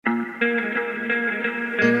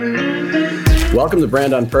Welcome to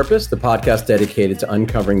Brand on Purpose, the podcast dedicated to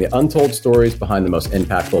uncovering the untold stories behind the most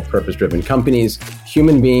impactful purpose-driven companies,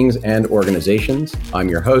 human beings, and organizations. I'm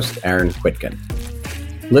your host, Aaron Quitkin.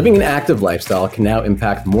 Living an active lifestyle can now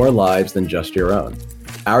impact more lives than just your own.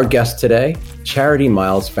 Our guest today, Charity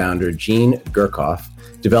Miles founder Gene Gurkoff,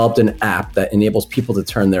 developed an app that enables people to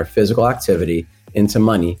turn their physical activity into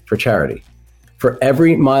money for charity. For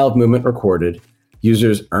every mile of movement recorded,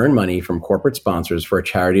 users earn money from corporate sponsors for a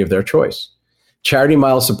charity of their choice. Charity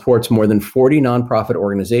Miles supports more than 40 nonprofit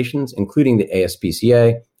organizations, including the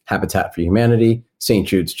ASPCA, Habitat for Humanity, St.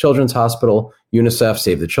 Jude's Children's Hospital, UNICEF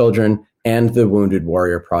Save the Children, and the Wounded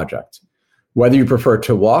Warrior Project. Whether you prefer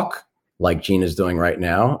to walk, like Gene is doing right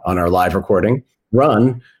now on our live recording,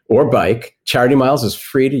 run, or bike, Charity Miles is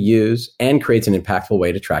free to use and creates an impactful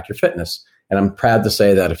way to track your fitness. And I'm proud to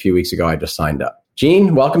say that a few weeks ago, I just signed up.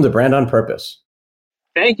 Gene, welcome to Brand on Purpose.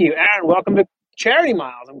 Thank you, Aaron. Welcome to Charity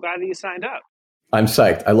Miles. I'm glad that you signed up. I'm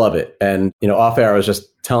psyched. I love it. And, off air, I was just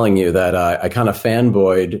telling you that I kind of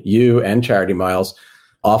fanboyed you and Charity Miles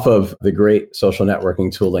off of the great social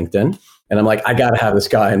networking tool, LinkedIn. And I'm like, I got to have this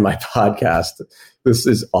guy in my podcast. This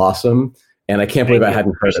is awesome. And I can't believe I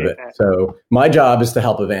hadn't heard of it. So my job is to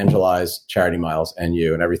help evangelize Charity Miles and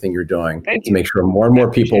you and everything you're doing to make sure more and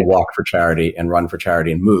more people walk for charity and run for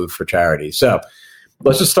charity and move for charity. So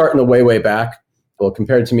let's just start in the way back. Well,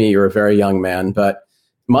 compared to me, you're a very young man, but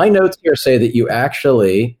my notes here say that you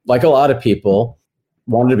actually, like a lot of people,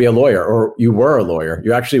 wanted to be a lawyer, or you were a lawyer.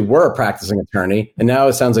 You actually were a practicing attorney. And now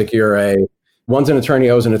it sounds like one's an attorney,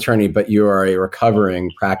 O's an attorney, but you are a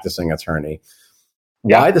recovering practicing attorney.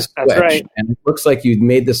 Why the switch? That's right. And it looks like you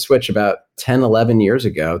made the switch about 10, 11 years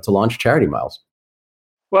ago to launch Charity Miles.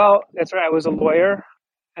 Well, that's right. I was a lawyer.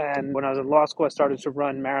 And when I was in law school, I started to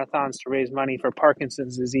run marathons to raise money for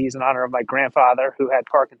Parkinson's disease in honor of my grandfather who had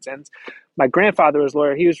Parkinson's. My grandfather was a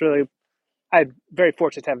lawyer. I'm very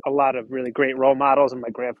fortunate to have a lot of really great role models, and my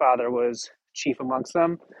grandfather was chief amongst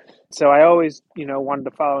them. So I always, wanted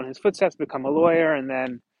to follow in his footsteps, become a lawyer, and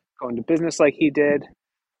then go into business like he did.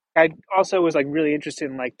 I also was really interested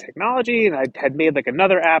in technology, and I had made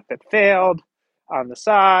another app that failed on the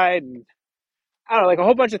side. And I don't know, a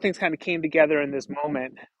whole bunch of things kind of came together in this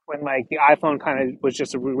moment when the iPhone kind of was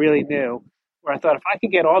just really new, where I thought if I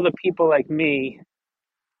could get all the people like me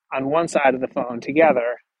on one side of the phone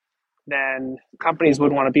together, then companies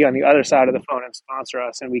would want to be on the other side of the phone and sponsor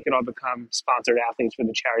us, and we could all become sponsored athletes for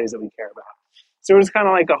the charities that we care about. So it was kind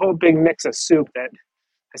of a whole big mix of soup that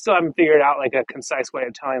I still haven't figured out a concise way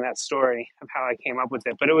of telling that story of how I came up with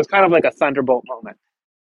it, but it was kind of a thunderbolt moment.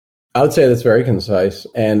 I would say that's very concise.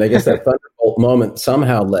 And I guess that thunderbolt moment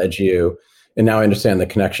somehow led you, and now I understand the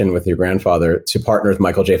connection with your grandfather, to partner with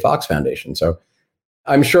Michael J. Fox Foundation. So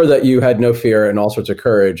I'm sure that you had no fear and all sorts of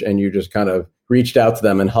courage, and you just kind of reached out to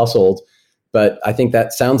them and hustled. But I think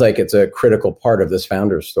that sounds like it's a critical part of this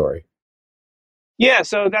founder's story. Yeah,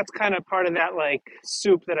 so that's kind of part of that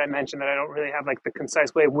soup that I mentioned that I don't really have the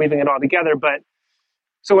concise way of weaving it all together. But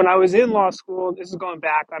so when I was in law school, this is going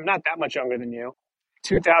back, I'm not that much younger than you.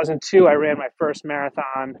 2002, I ran my first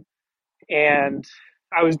marathon, and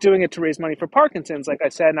I was doing it to raise money for Parkinson's, like I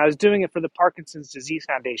said, and I was doing it for the Parkinson's Disease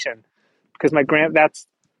Foundation because that's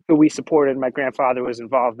who we supported. My grandfather was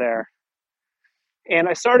involved there. And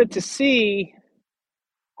I started to see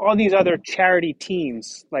all these other charity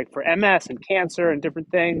teams, for MS and cancer and different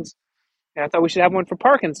things. And I thought we should have one for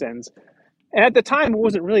Parkinson's. And at the time, it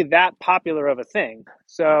wasn't really that popular of a thing.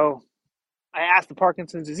 So I asked the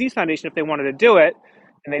Parkinson's Disease Foundation if they wanted to do it,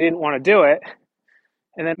 and they didn't want to do it.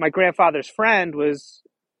 And then my grandfather's friend was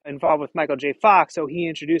involved with Michael J. Fox, so he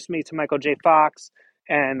introduced me to Michael J. Fox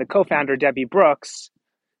and the co-founder, Debbie Brooks,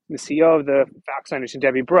 the CEO of the Fox Foundation,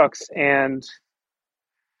 Debbie Brooks. And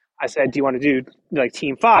I said, do you want to do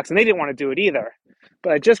Team Fox? And they didn't want to do it either.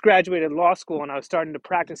 But I just graduated law school, and I was starting to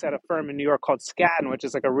practice at a firm in New York called Skadden, which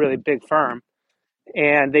is a really big firm.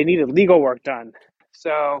 And they needed legal work done.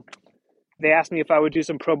 So they asked me if I would do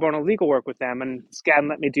some pro bono legal work with them, and Skadden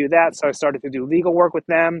let me do that. So I started to do legal work with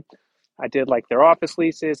them. I did their office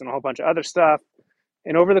leases and a whole bunch of other stuff.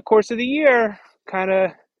 And over the course of the year, kind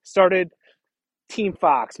of started Team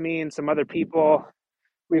Fox, me and some other people.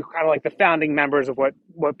 We were kind of the founding members of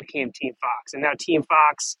what became Team Fox. And now Team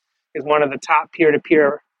Fox is one of the top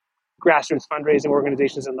peer-to-peer grassroots fundraising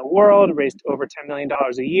organizations in the world, raised over $10 million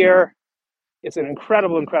a year. It's an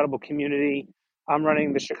incredible, incredible community. I'm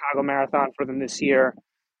running the Chicago Marathon for them this year,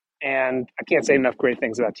 and I can't say enough great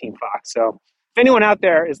things about Team Fox. So if anyone out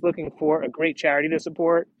there is looking for a great charity to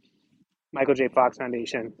support, Michael J. Fox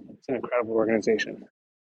Foundation, it's an incredible organization.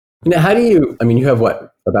 How do you, I mean, you have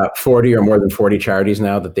what, about 40 or more than 40 charities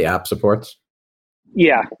now that the app supports?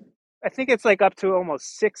 Yeah, I think it's like up to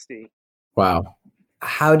almost 60. Wow.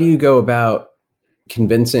 How do you go about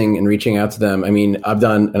convincing and reaching out to them? I mean, I've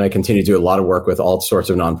done and I continue to do a lot of work with all sorts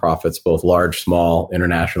of nonprofits, both large, small,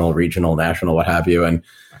 international, regional, national, what have you. And,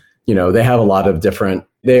 they have a lot of different,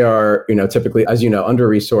 they are, typically, as you know,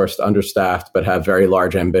 under-resourced, understaffed, but have very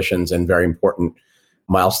large ambitions and very important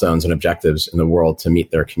milestones and objectives in the world to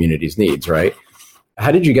meet their community's needs, right? How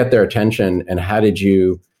did you get their attention and how did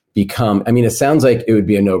you become, I mean, it sounds like it would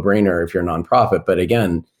be a no-brainer if you're a nonprofit, but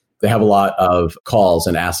again, they have a lot of calls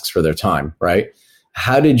and asks for their time, right?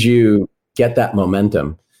 How did you get that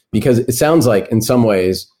momentum? Because it sounds like in some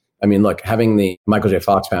ways, I mean, look, having the Michael J.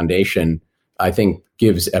 Fox Foundation, I think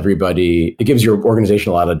it gives your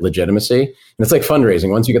organization a lot of legitimacy. And it's like fundraising.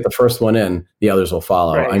 Once you get the first one in, the others will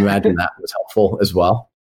follow. Right. I imagine that was helpful as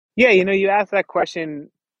well. Yeah, you asked that question.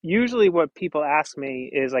 Usually what people ask me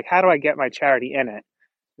is like, how do I get my charity in it?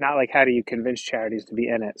 Not like, how do you convince charities to be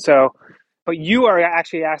in it? So, but you are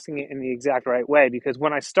actually asking it in the exact right way, because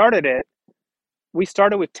when I started it, we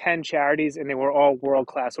started with 10 charities and they were all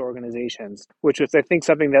world-class organizations, which was, I think,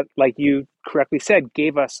 something that, like you correctly said,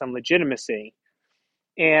 gave us some legitimacy.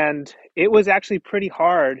 And it was actually pretty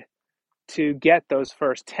hard to get those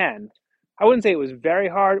first 10. I wouldn't say it was very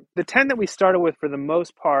hard. The 10 that we started with, for the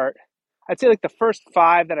most part, I'd say like the first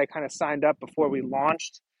 5 that I kind of signed up before we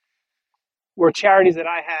launched were charities that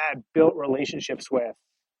I had built relationships with.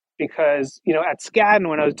 Because, at Skadden,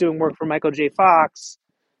 when I was doing work for Michael J. Fox,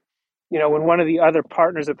 when one of the other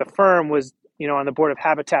partners at the firm was, on the board of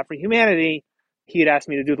Habitat for Humanity, he had asked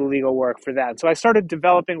me to do the legal work for that. So I started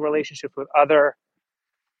developing relationships with other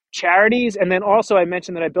charities. And then also I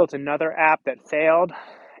mentioned that I built another app that failed.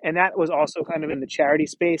 And that was also kind of in the charity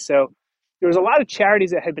space. So there was a lot of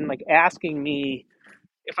charities that had been like asking me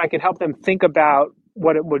if I could help them think about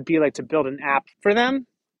what it would be like to build an app for them.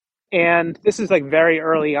 And this is like very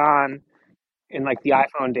early on in like the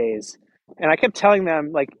iPhone days. And I kept telling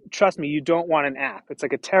them, like, trust me, you don't want an app. It's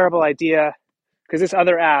like a terrible idea, because this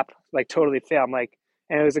other app like totally failed. I'm like,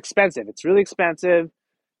 and it was expensive. It's really expensive.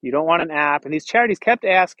 You don't want an app. And these charities kept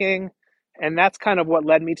asking. And that's kind of what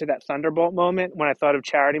led me to that Thunderbolt moment when I thought of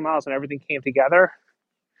Charity Miles and everything came together.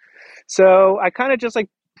 So I kind of just like,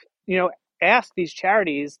 asked these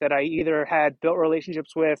charities that I either had built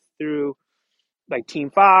relationships with through like Team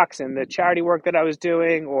Fox and the charity work that I was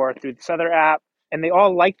doing, or through this other app, and they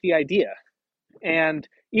all liked the idea. And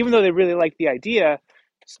even though they really liked the idea,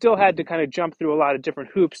 still had to kind of jump through a lot of different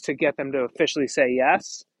hoops to get them to officially say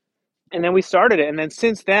yes. And then we started it. And then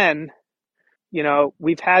since then,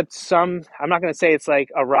 we've had some, I'm not going to say it's like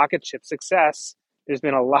a rocket ship success. There's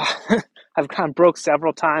been a lot. I've gone broke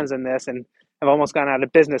several times in this, and I've almost gone out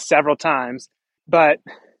of business several times. But,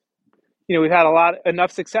 we've had enough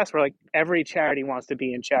success where like every charity wants to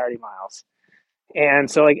be in Charity Miles. And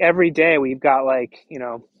so like every day we've got like,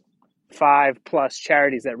 5+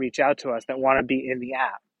 charities that reach out to us that want to be in the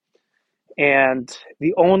app. And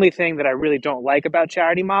the only thing that I really don't like about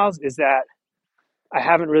Charity Miles is that I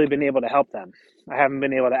haven't really been able to help them. I haven't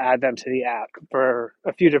been able to add them to the app for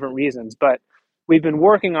a few different reasons, but we've been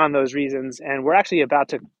working on those reasons, and we're actually about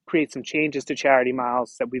to create some changes to Charity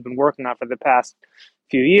Miles that we've been working on for the past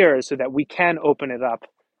few years so that we can open it up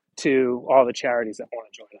to all the charities that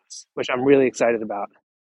want to join us, which I'm really excited about.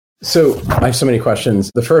 So I have so many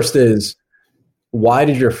questions. The first is, why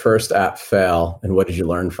did your first app fail and what did you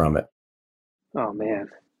learn from it? Oh, man.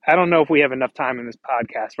 I don't know if we have enough time in this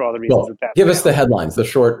podcast for all the reasons that give us the headlines, the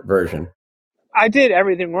short version. I did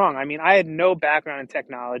everything wrong. I mean, I had no background in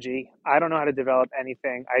technology. I don't know how to develop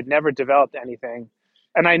anything. I'd never developed anything.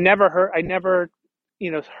 And I never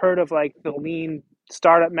heard of like the lean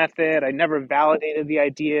startup method. I never validated the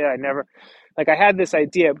idea. I had this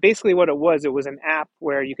idea. Basically what it was an app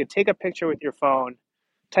where you could take a picture with your phone,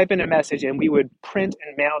 type in a message, and we would print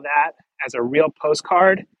and mail that as a real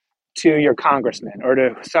postcard to your congressman or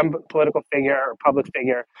to some political figure or public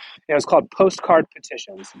figure. It was called Postcard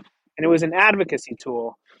Petitions. And it was an advocacy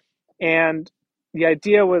tool. And the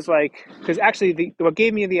idea was like, because actually what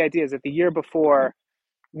gave me the idea is that the year before,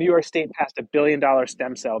 New York State passed $1 billion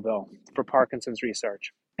stem cell bill for Parkinson's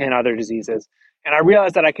research and other diseases. And I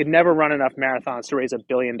realized that I could never run enough marathons to raise $1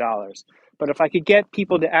 billion. But if I could get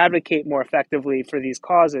people to advocate more effectively for these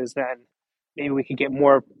causes, then maybe we could get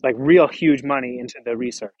more like real huge money into the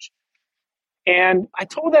research. And I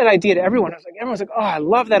told that idea to everyone. Everyone's like, oh, I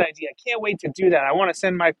love that idea. I can't wait to do that. I want to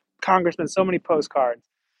send my congressman so many postcards.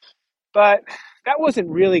 But that wasn't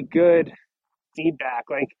really good feedback.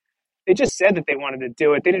 Like, they just said that they wanted to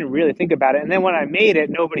do it. They didn't really think about it. And then when I made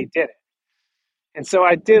it, nobody did it. And so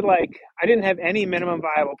I didn't have any minimum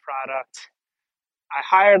viable product. I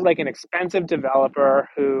hired like an expensive developer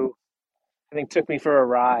who I think took me for a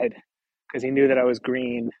ride because he knew that I was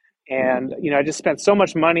green. And, I just spent so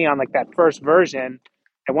much money on like that first version.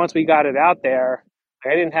 And once we got it out there,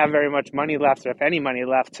 I didn't have very much money left, or if any money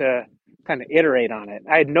left, to kind of iterate on it.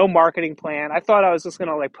 I had no marketing plan. I thought I was just going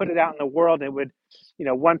to like put it out in the world. And it would,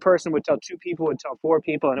 one person would tell 2 people, would tell 4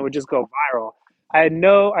 people, and it would just go viral. I had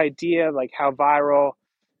no idea like how viral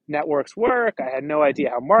networks work. I had no idea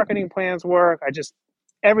how marketing plans work.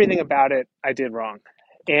 Everything about it, I did wrong.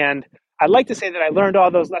 And I'd like to say that I learned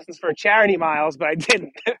all those lessons for Charity Miles, but I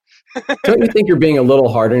didn't. Don't you think you're being a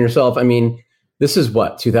little hard on yourself? I mean, this is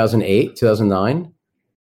what, 2008, 2009?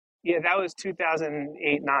 Yeah, that was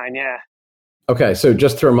 2008, 9, yeah. Okay, so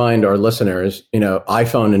just to remind our listeners,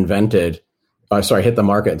 iPhone hit the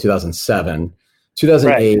market in 2007.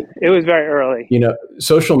 2008. Right. It was very early.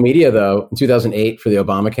 Social media, though, in 2008 for the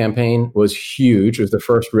Obama campaign was huge. It was the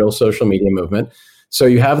first real social media movement. So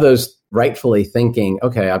you have those rightfully thinking,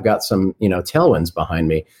 okay, I've got some, tailwinds behind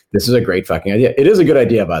me. This is a great fucking idea. It is a good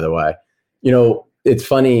idea, by the way. It's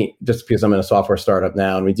funny just because I'm in a software startup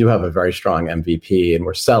now and we do have a very strong MVP and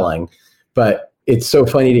we're selling, but it's so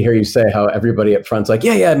funny to hear you say how everybody up front's like,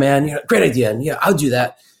 yeah, man, great idea. And yeah, I'll do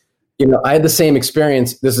that. I had the same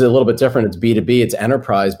experience. This is a little bit different. It's B2B, it's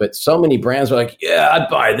enterprise, but so many brands are like, yeah, I'd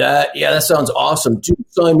buy that. Yeah, that sounds awesome. Dude,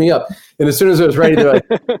 sign me up. And as soon as I was ready, they're like,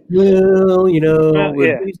 well,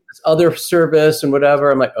 this other service and whatever.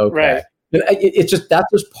 I'm like, okay. Right. And it's just, that's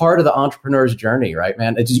just part of the entrepreneur's journey, right,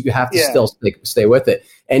 man? It's just, you have to still stay with it.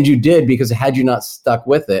 And you did, because had you not stuck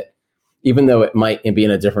with it, even though it might be in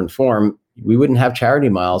a different form, we wouldn't have Charity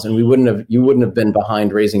Miles, and you wouldn't have been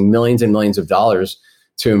behind raising millions and millions of dollars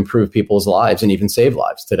to improve people's lives and even save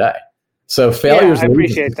lives today. So failures, I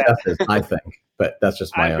appreciate that. I think, but that's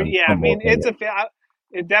just my own. Yeah, I mean,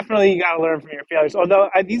 it definitely, you got to learn from your failures. Although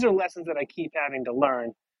these are lessons that I keep having to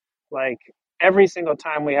learn. Like every single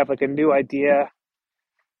time we have like a new idea,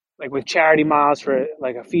 like with Charity Miles for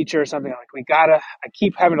like a feature or something, like I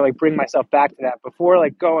keep having to like bring myself back to that before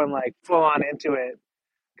like going like full on into it.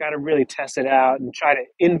 Got to really test it out and try to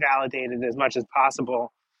invalidate it as much as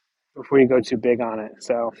possible before you go too big on it.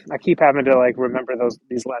 So I keep having to like remember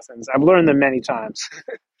these lessons. I've learned them many times.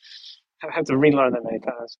 I have to relearn them many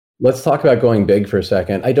times. Let's talk about going big for a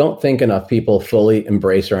second. I don't think enough people fully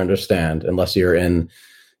embrace or understand, unless you're in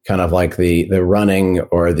kind of like the running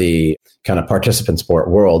or the kind of participant sport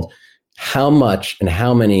world, how much and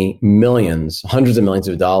how many millions, hundreds of millions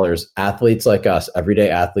of dollars athletes like us, everyday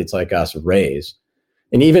athletes like us raise.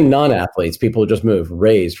 And even non-athletes, people who just move,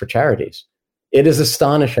 raise for charities. It is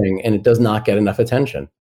astonishing, and it does not get enough attention.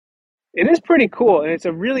 It is pretty cool, and it's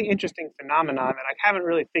a really interesting phenomenon that I haven't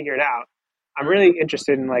really figured out. I'm really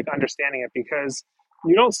interested in like understanding it, because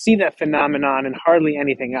you don't see that phenomenon in hardly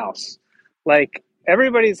anything else. Like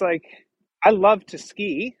everybody's like, I love to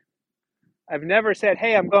ski. I've never said,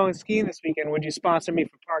 hey, I'm going skiing this weekend. Would you sponsor me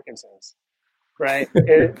for Parkinson's? Right?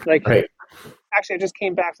 Right. Actually, I just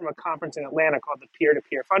came back from a conference in Atlanta called the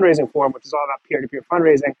Peer-to-Peer Fundraising Forum, which is all about peer-to-peer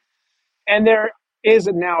fundraising. And there is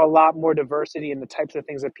now a lot more diversity in the types of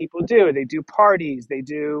things that people do. They do parties, they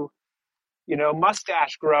do,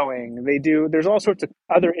 mustache growing. There's all sorts of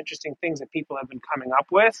other interesting things that people have been coming up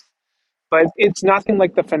with, but it's nothing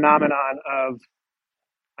like the phenomenon of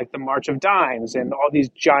like the March of Dimes and all these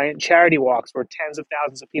giant charity walks where tens of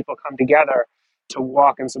thousands of people come together to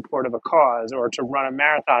walk in support of a cause, or to run a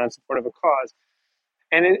marathon in support of a cause.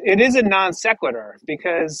 And it is a non sequitur,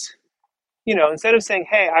 because instead of saying,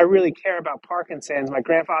 hey, I really care about Parkinson's, my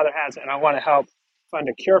grandfather has it, and I want to help fund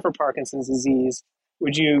a cure for Parkinson's disease,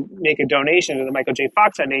 would you make a donation to the Michael J.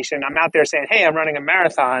 Fox Foundation? I'm out there saying, hey, I'm running a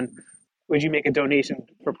marathon. Would you make a donation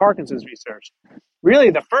for Parkinson's research? Really,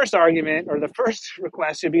 the first argument or the first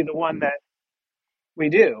request should be the one that we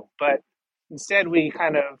do. But instead, we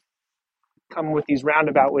kind of come with these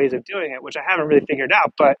roundabout ways of doing it, which I haven't really figured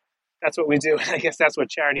out, but that's what we do. And I guess that's what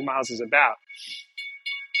Charity Miles is about.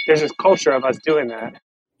 There's this culture of us doing that.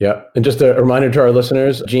 Yeah. And just a reminder to our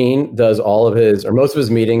listeners, Gene does all of his, or most of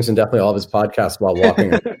his meetings and definitely all of his podcasts while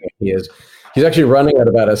walking. He's actually running at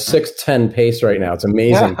about a 6:10 pace right now. It's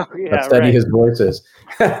amazing how steady his voice is.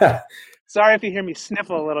 Sorry if you hear me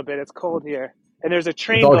sniffle a little bit. It's cold here. And there's a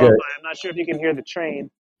train going by. I'm not sure if you can hear the train.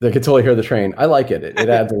 They can totally hear the train. I like it. It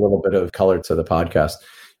adds a little bit of color to the podcast.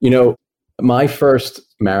 My first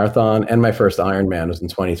marathon and my first Ironman was in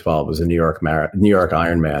 2012. It was a New York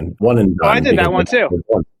Ironman. One and done. Oh, I did that one too.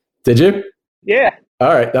 Did you? Yeah. All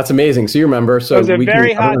right. That's amazing. So you remember. So it was a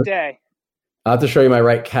very hot day. I'll have to show you my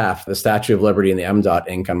right calf, the Statue of Liberty and the M.Dot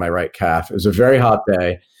ink on my right calf. It was a very hot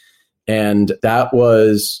day. And that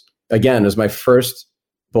was, again, it was my first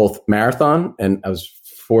both marathon, and I was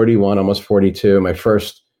 41, almost 42, my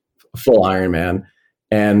first full Ironman.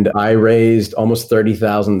 And I raised almost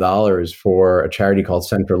 $30,000 for a charity called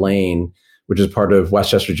Center Lane, which is part of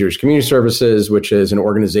Westchester Jewish Community Services, which is an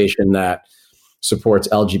organization that supports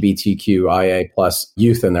LGBTQIA plus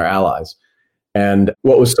youth and their allies. And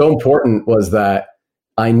what was so important was that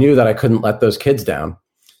I knew that I couldn't let those kids down,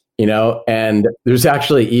 and there's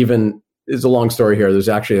actually it's a long story here. There's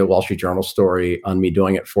actually a Wall Street Journal story on me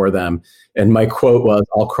doing it for them. And my quote was,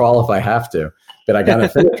 "I'll crawl if I have to," but I got to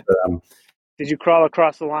finish for them. Did you crawl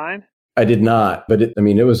across the line? I did not, but it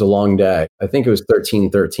was a long day. I think it was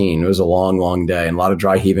 13:13. It was a long, long day and a lot of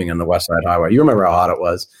dry heaving on the West Side Highway. You remember how hot it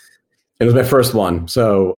was. It was my first one.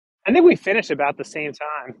 So I think we finished about the same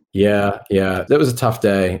time. Yeah. That was a tough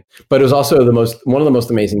day, but it was also one of the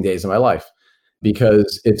most amazing days of my life,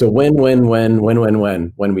 because it's a win-win-win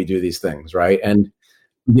when we do these things, right? And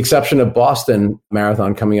with the exception of Boston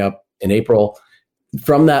Marathon coming up in April,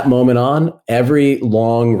 from that moment on, every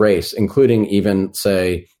long race, including even,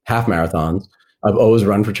 say, half marathons, I've always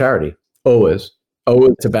run for charity. Always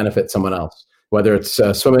to benefit someone else, whether it's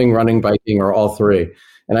swimming, running, biking, or all three.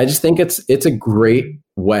 And I just think it's a great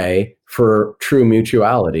way for true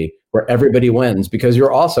mutuality where everybody wins, because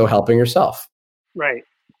you're also helping yourself. Right.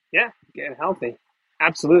 Yeah. Getting healthy.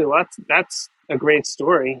 Absolutely. Well, that's a great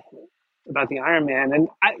story about the Ironman. And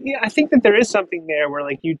I think that there is something there where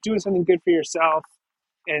like you do something good for yourself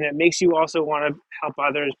and it makes you also want to help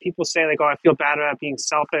others. People say like, oh, I feel bad about being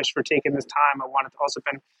selfish for taking this time. I want it to also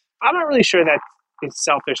benefit. I'm not really sure that it's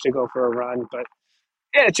selfish to go for a run, but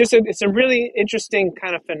yeah, it's a really interesting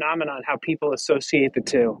kind of phenomenon how people associate the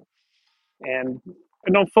two. And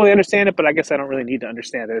I don't fully understand it, but I guess I don't really need to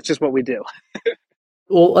understand it. It's just what we do.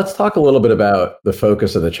 Well, let's talk a little bit about the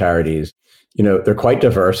focus of the charities. They're quite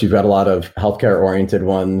diverse. You've got a lot of healthcare oriented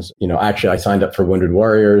ones. Actually, I signed up for Wounded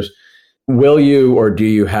Warriors. Will you, or do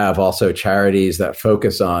you have also charities that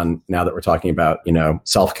focus on, now that we're talking about,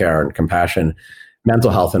 self-care and compassion,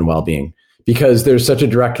 mental health and well-being? Because there's such a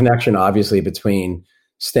direct connection, obviously, between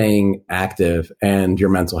staying active and your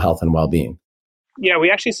mental health and well-being. Yeah,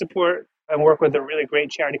 we actually support and work with a really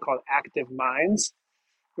great charity called Active Minds,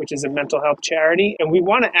 which is a mental health charity. And we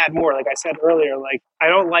want to add more. Like I said earlier, I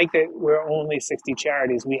don't like that we're only 60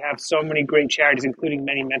 charities. We have so many great charities, including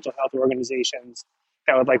many mental health organizations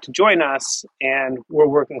that would like to join us. And we're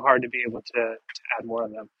working hard to be able to add more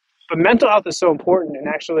of them. But mental health is so important. And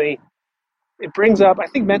actually, it brings up, I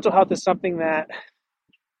think mental health is something that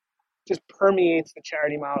just permeates the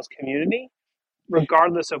Charity Miles community,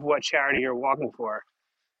 regardless of what charity you're walking for.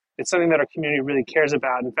 It's something that our community really cares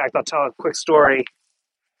about. In fact, I'll tell a quick story.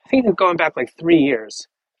 I think it's going back 3 years.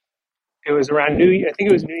 It was around New Year. I think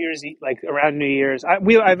it was New Year's Eve, around New Year's. I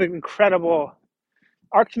have an incredible,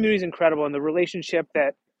 our community is incredible, and the relationship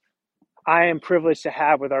that I am privileged to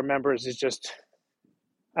have with our members is just,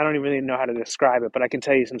 I don't even really know how to describe it, but I can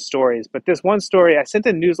tell you some stories. But this one story, I sent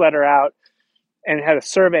a newsletter out and it had a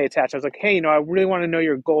survey attached. I was like, hey, I really want to know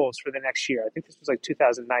your goals for the next year. I think this was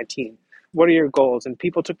 2019. What are your goals? And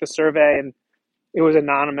people took the survey, and it was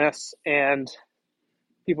anonymous, and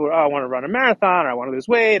people were, I want to run a marathon, or I want to lose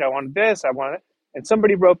weight, I want this, I want it. And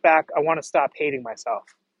somebody wrote back, I want to stop hating myself.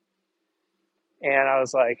 And I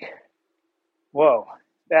was like, whoa,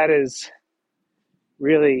 that is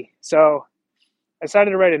really, so I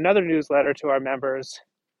decided to write another newsletter to our members,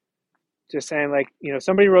 just saying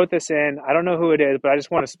somebody wrote this in, I don't know who it is, but I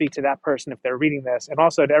just want to speak to that person if they're reading this, and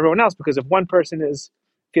also to everyone else, because if one person is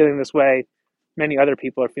feeling this way, many other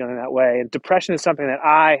people are feeling that way. And depression is something that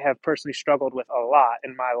I have personally struggled with a lot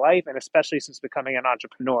in my life, and especially since becoming an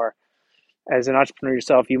entrepreneur. As an entrepreneur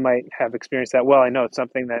yourself, you might have experienced that well. I know it's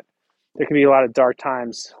something that there can be a lot of dark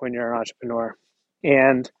times when you're an entrepreneur.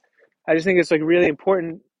 And I just think it's really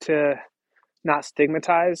important to not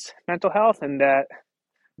stigmatize mental health and that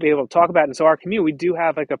be able to talk about it. And so our community, we do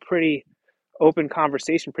have a pretty open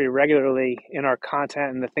conversation pretty regularly in our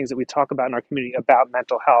content and the things that we talk about in our community about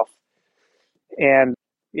mental health. And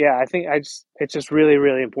yeah, I think it's just really,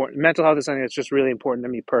 really important. Mental health is something that's just really important to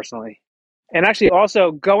me personally. And actually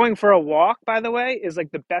also going for a walk, by the way, is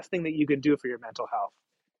the best thing that you can do for your mental health.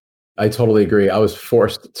 I totally agree. I was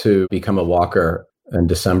forced to become a walker in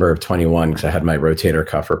December of 21 because I had my rotator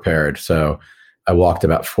cuff repaired. So I walked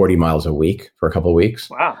about 40 miles a week for a couple of weeks.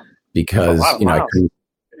 Wow. Because, I couldn't.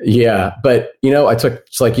 Yeah. But, I took,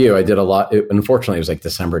 just like you, I did a lot. Unfortunately, it was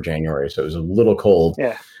December, January. So it was a little cold.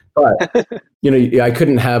 Yeah. But, I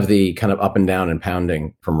couldn't have the kind of up and down and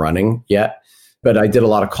pounding from running yet. But I did a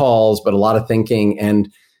lot of calls, but a lot of thinking.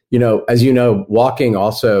 And, as you know, walking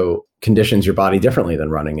also conditions your body differently than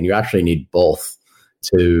running. And you actually need both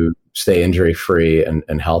to stay injury free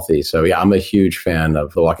and healthy. So yeah, I'm a huge fan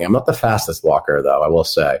of the walking. I'm not the fastest walker though, I will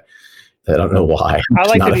say. I don't know why.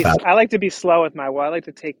 I like to be slow with I like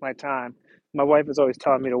to take my time. My wife is always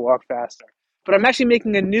telling me to walk faster. But I'm actually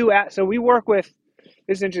making a new app. So we work with,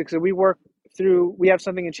 this is interesting. So we have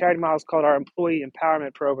something in Charity Miles called our Employee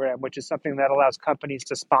Empowerment Program, which is something that allows companies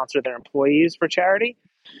to sponsor their employees for charity.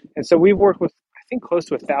 And so we've worked with, I think, close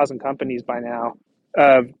to 1,000 companies by now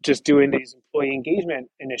of just doing these employee engagement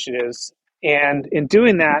initiatives. And in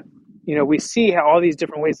doing that, we see how all these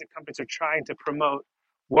different ways that companies are trying to promote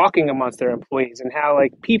walking amongst their employees, and how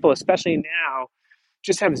like people, especially now,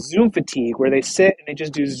 just have Zoom fatigue where they sit and they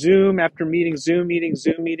just do Zoom after meeting, Zoom meeting,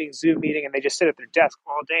 Zoom meeting, Zoom meeting, and they just sit at their desk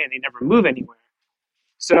all day and they never move anywhere.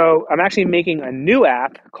 So I'm actually making a new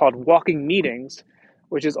app called Walking Meetings,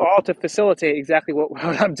 which is all to facilitate exactly what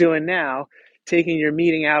I'm doing now, taking your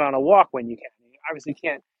meeting out on a walk when you can. You obviously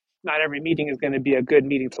can't, not every meeting is going to be a good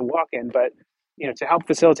meeting to walk in, but to help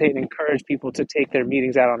facilitate and encourage people to take their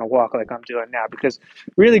meetings out on a walk like I'm doing now. Because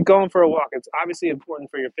really going for a walk, it's obviously important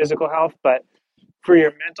for your physical health, but for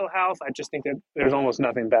your mental health, I just think that there's almost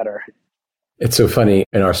nothing better. It's so funny.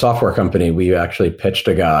 In our software company, we actually pitched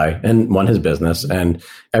a guy and won his business. And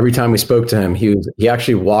every time we spoke to him, he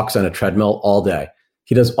actually walks on a treadmill all day.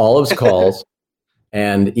 He does all of his calls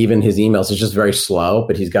and even his emails. It's just very slow,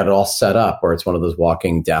 but he's got it all set up where it's one of those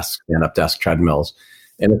walking desk, stand-up desk treadmills.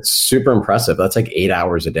 And it's super impressive. That's like 8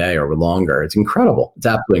 hours a day or longer. It's incredible. It's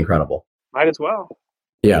absolutely incredible. Might as well.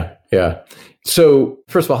 Yeah, yeah. So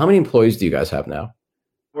first of all, how many employees do you guys have now?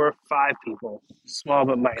 We're 5 people, small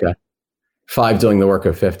but mighty. Okay. 5 doing the work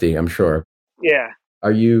of 50, I'm sure. Yeah.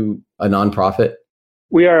 Are you a nonprofit?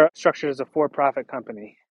 We are structured as a for-profit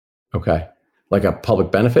company. Okay. Like a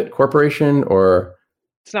public benefit corporation, or?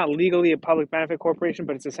 It's not legally a public benefit corporation,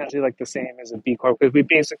 but it's essentially like the same as a B Corp. Because we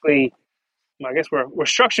basically, I guess we're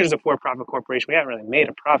structured as a for-profit corporation. We haven't really made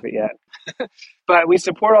a profit yet. But we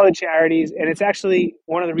support all the charities. And it's actually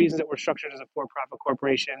one of the reasons that we're structured as a for-profit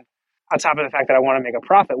corporation, on top of the fact that I want to make a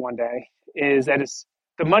profit one day, is that it's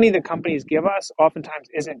the money that companies give us oftentimes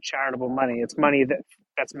isn't charitable money. It's money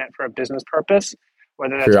that's meant for a business purpose,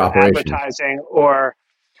 whether that's for advertising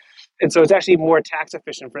and so it's actually more tax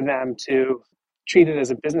efficient for them to treat it as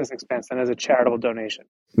a business expense than as a charitable donation.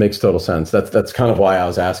 Makes total sense. That's kind of why I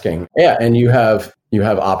was asking. Yeah, and you have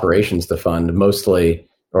operations to fund mostly,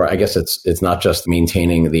 or I guess it's not just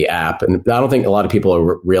maintaining the app. And I don't think a lot of people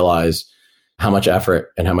realize how much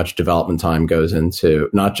effort and how much development time goes into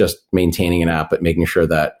not just maintaining an app, but making sure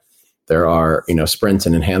that there are, sprints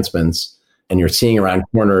and enhancements and you're seeing around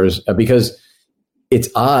corners, because it's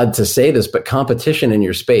odd to say this, but competition in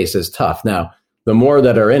your space is tough. Now, the more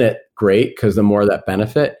that are in it, great, because the more that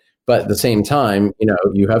benefit. But at the same time,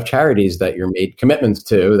 you have charities that you're made commitments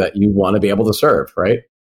to that you want to be able to serve, right?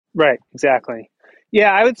 Right, exactly.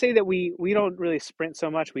 Yeah, I would say that we don't really sprint so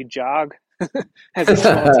much. We jog as a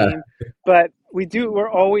small team, but we're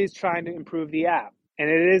always trying to improve the app. And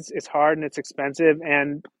it's hard and it's expensive.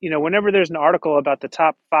 And, whenever there's an article about the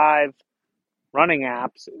top 5 running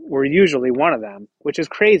apps, we're usually one of them, which is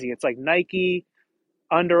crazy. It's like Nike,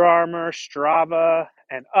 Under Armour, Strava,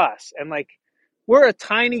 and us. And like, we're a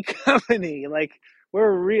tiny company. Like,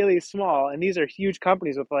 we're really small. And these are huge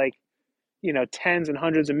companies with like, tens and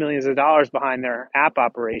hundreds of millions of dollars behind their app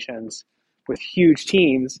operations with huge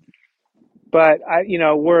teams. But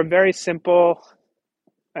we're a very simple,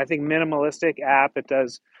 I think, minimalistic app that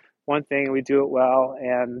does one thing and we do it well.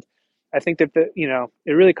 And I think that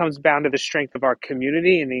it really comes down to the strength of our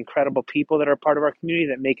community and the incredible people that are part of our community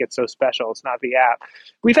that make it so special. It's not the app.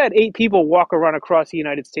 We've had 8 people walk or run across the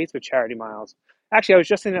United States with Charity Miles. Actually, I was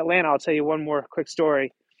just in Atlanta. I'll tell you one more quick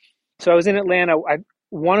story. So I was in Atlanta.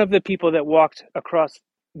 One of the people that walked across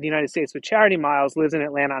the United States with Charity Miles lives in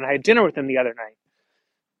Atlanta, and I had dinner with him the other night.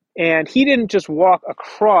 And he didn't just walk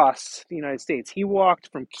across the United States. He walked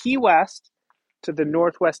from Key West to the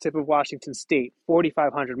northwest tip of Washington State,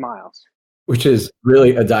 4,500 miles. Which is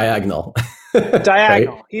really a diagonal.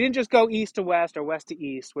 Diagonal. Right? He didn't just go east to west or west to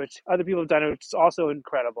east, which other people have done, which is also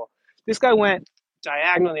incredible. This guy went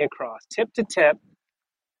diagonally across, tip to tip,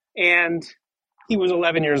 and he was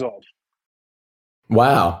 11 years old.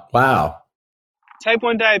 Wow. Type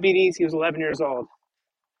 1 diabetes, he was 11 years old.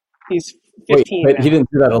 He's 15 But now. He didn't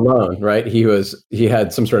do that alone, right? He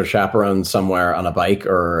had some sort of chaperone somewhere on a bike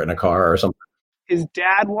or in a car or something. His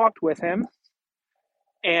dad walked with him,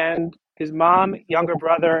 and his mom, younger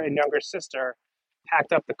brother, and younger sister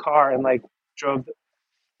packed up the car and like drove,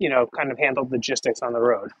 kind of handled logistics on the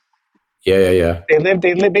road. Yeah.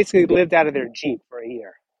 They basically lived out of their Jeep for a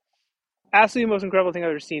year. Absolutely the most incredible thing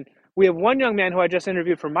I've ever seen. We have one young man who I just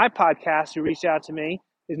interviewed for my podcast who reached out to me.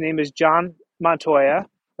 His name is John Montoya,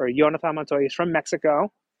 or Jonathan Montoya. He's from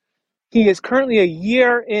Mexico. He is currently a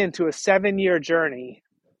year into a 7-year journey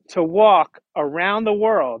to walk around the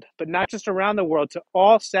world, but not just around the world, to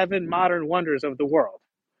all 7 modern wonders of the world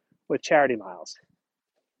with Charity Miles.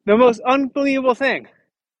 The most unbelievable thing.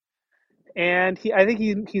 And I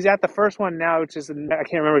think he's at the first one now, which is, I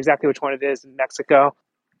can't remember exactly which one it is, in Mexico.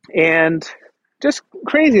 And just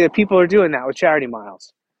crazy that people are doing that with Charity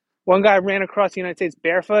Miles. One guy ran across the United States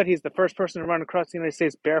barefoot. He's the first person to run across the United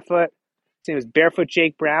States barefoot. His name is Barefoot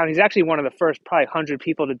Jake Brown. He's actually one of the first probably 100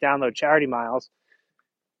 people to download Charity Miles.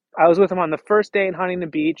 I was with him on the first day in Huntington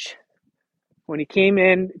Beach. When he came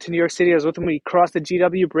in to New York City, I was with him when he crossed the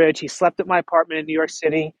GW Bridge. He slept at my apartment in New York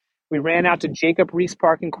City. We ran out to Jacob Riis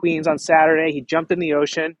Park in Queens on Saturday. He jumped in the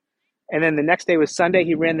ocean. And then the next day was Sunday.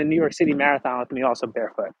 He ran the New York City Marathon with me, also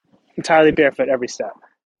barefoot. Entirely barefoot every step.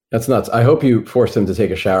 That's nuts. I hope you forced him to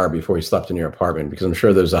take a shower before he slept in your apartment, because I'm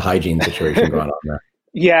sure there's a hygiene situation going on there.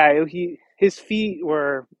 Yeah, his feet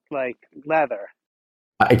were like leather.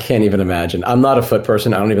 I can't even imagine. I'm not a foot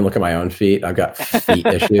person. I don't even look at my own feet. I've got feet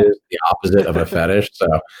issues, the opposite of a fetish. So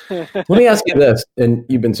let me ask you this, and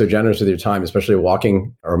you've been so generous with your time, especially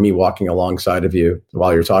walking, or me walking alongside of you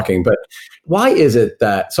while you're talking, but why is it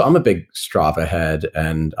that, so I'm a big Strava head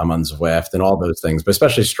and I'm on Zwift and all those things, but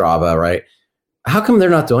especially Strava, right? How come they're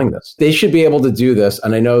not doing this? They should be able to do this.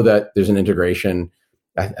 And I know that there's an integration.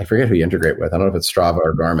 I forget who you integrate with. I don't know if it's Strava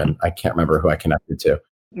or Garmin. I can't remember who I connected to.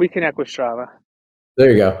 We connect with Strava. There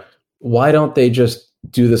you go. Why don't they just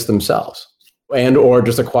do this themselves, and or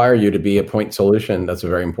just acquire you to be a point solution? That's a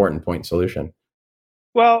very important point solution.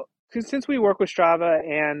 Well, since we work with Strava,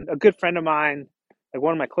 and a good friend of mine, like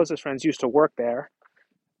one of my closest friends, used to work there,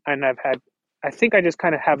 and I think I just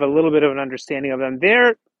kind of have a little bit of an understanding of them.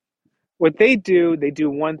 What they do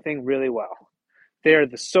one thing really well. They're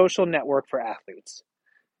the social network for athletes.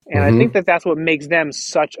 And I think that that's what makes them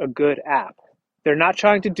such a good app. They're not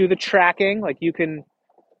trying to do the tracking. Like you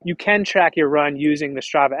can track your run using the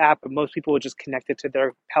Strava app, but most people will just connect it to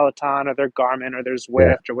their Peloton or their Garmin or their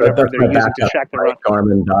Zwift or whatever they're using to track their run.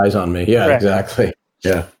 Garmin dies on me. Yeah, right. Exactly.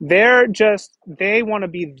 Yeah. They want to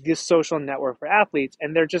be this social network for athletes,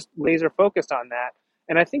 and they're just laser focused on that.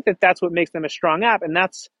 And I think that that's what makes them a strong app. And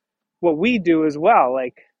that's what we do as well.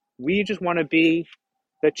 Like we just want to be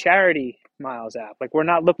the Charity Miles app. Like we're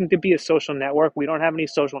not looking to be a social network. We don't have any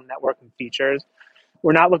social networking features.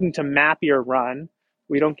 We're not looking to map your run.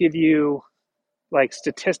 We don't give you like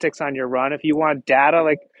statistics on your run. If you want data,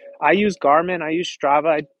 like I use Garmin, I use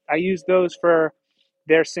Strava, I use those for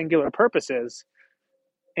their singular purposes.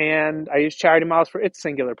 And I use Charity Miles for its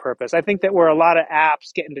singular purpose. I think that where a lot of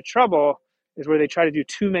apps get into trouble is where they try to do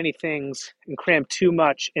too many things and cram too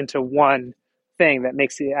much into one thing that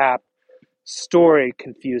makes the app story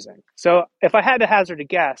confusing. So if I had to hazard a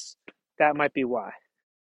guess, that might be why.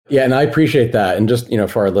 Yeah, and I appreciate that. And just,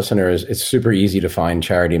 for our listeners, it's super easy to find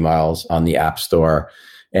Charity Miles on the App Store.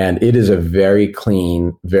 And it is a very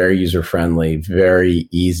clean, very user-friendly, very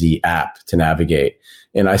easy app to navigate.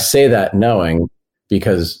 And I say that knowing,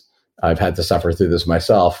 because I've had to suffer through this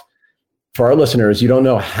myself. For our listeners, you don't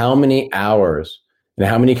know how many hours and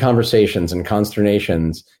how many conversations and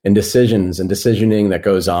consternations and decisions and decisioning that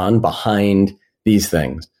goes on behind these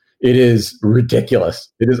things. It is ridiculous.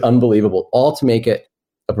 It is unbelievable, all to make it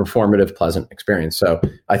a performative, pleasant experience. So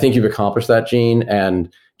I think you've accomplished that, Gene. And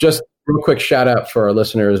just real quick shout out for our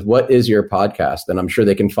listeners. What is your podcast? And I'm sure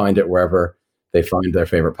they can find it wherever they find their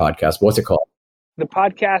favorite podcast. What's it called? The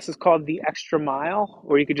podcast is called The Extra Mile,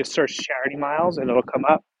 or you could just search Charity Miles and it'll come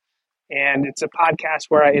up. And it's a podcast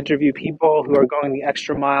where I interview people who are going the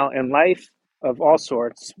extra mile in life of all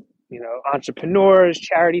sorts, entrepreneurs,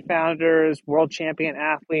 charity founders, world champion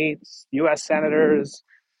athletes, U.S. senators,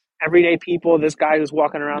 everyday people, this guy who's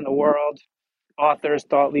walking around the world, authors,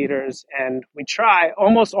 thought leaders. And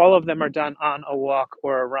almost all of them are done on a walk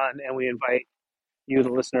or a run, and we invite you, the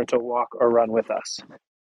listener, to walk or run with us.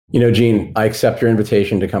 Gene, I accept your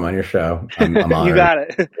invitation to come on your show. I'm honored. You got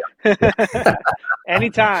it.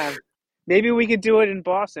 Anytime. Maybe we could do it in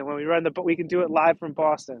Boston when we run but we can do it live from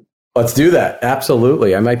Boston. Let's do that.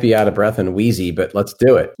 Absolutely. I might be out of breath and wheezy, but let's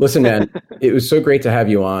do it. Listen, man, it was so great to have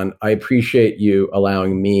you on. I appreciate you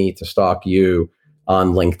allowing me to stalk you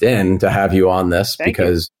on LinkedIn to have you on this. Thank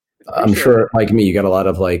because you. I'm sure, like me, you got a lot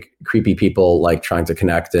of like creepy people like trying to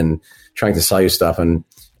connect and trying to sell you stuff. And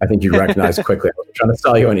I think you recognized quickly, I wasn't trying to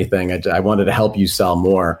sell you anything. I wanted to help you sell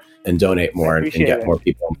more and donate more and get more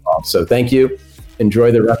people involved. So thank you.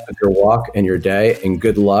 Enjoy the rest of your walk and your day, and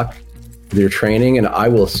good luck with your training. And I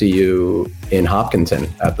will see you in Hopkinton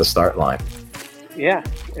at the start line. Yeah,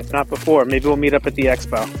 if not before. Maybe we'll meet up at the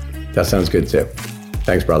expo. That sounds good too.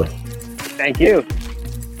 Thanks, brother. Thank you.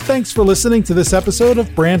 Thanks for listening to this episode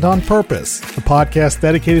of Brand on Purpose, the podcast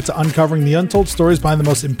dedicated to uncovering the untold stories behind the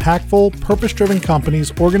most impactful, purpose-driven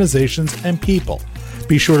companies, organizations, and people.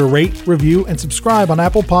 Be sure to rate, review, and subscribe on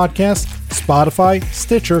Apple Podcasts, Spotify,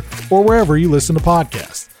 Stitcher, or wherever you listen to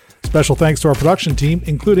podcasts. Special thanks to our production team,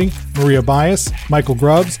 including Maria Bias, Michael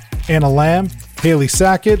Grubbs, Anna Lamb, Haley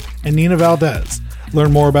Sackett, and Nina Valdez.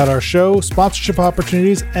 Learn more about our show, sponsorship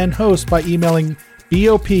opportunities, and hosts by emailing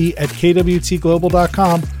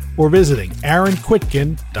bop@kwtglobal.com or visiting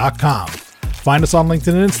aaronquitkin.com. Find us on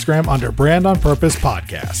LinkedIn and Instagram under Brand on Purpose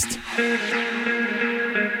Podcast.